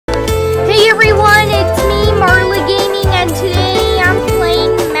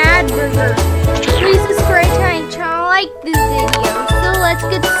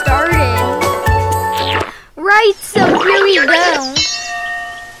Alright, so here we go.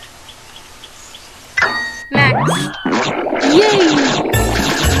 Max. Yay!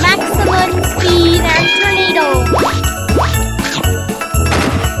 Maximum speed and tornado.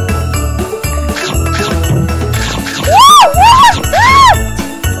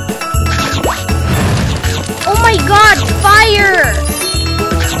 Oh my god, fire!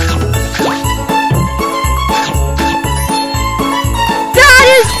 That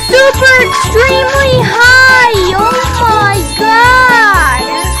is super extremely high! Oh my god!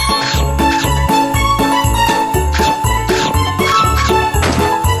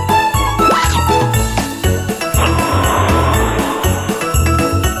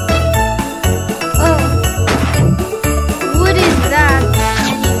 Oh. What is that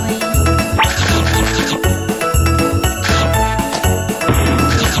anyway?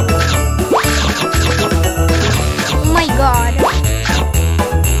 Oh my god.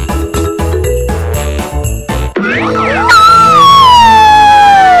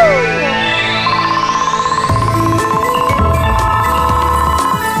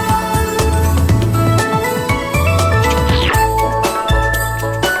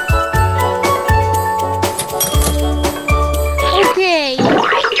 Okay.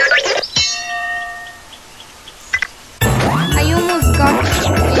 I almost got it.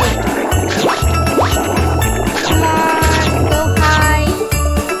 Come on, go high.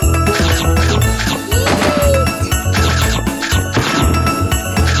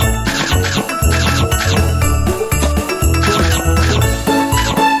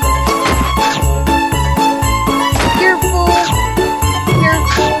 Careful.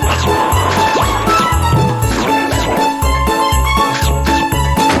 Careful.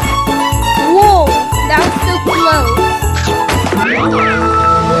 Whoa, that was so close.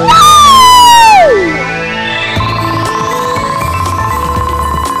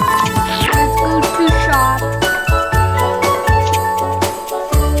 Let's go to shop.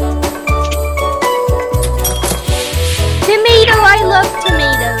 Tomato, I love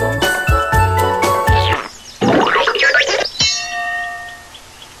tomatoes.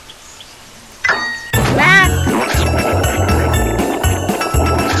 Max.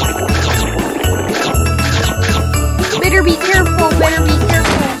 Better be careful, better be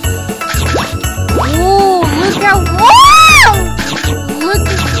careful. Whoa, look how, whoa!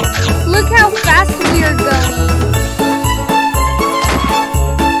 Look how fast we are going.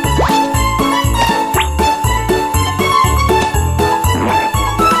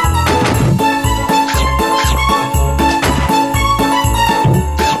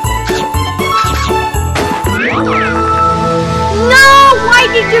 No, why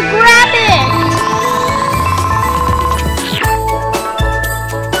did you grab it?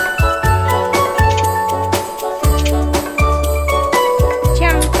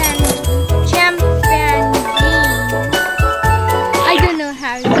 Chimpanzee. I don't know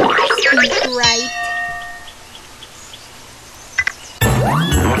how to speak right.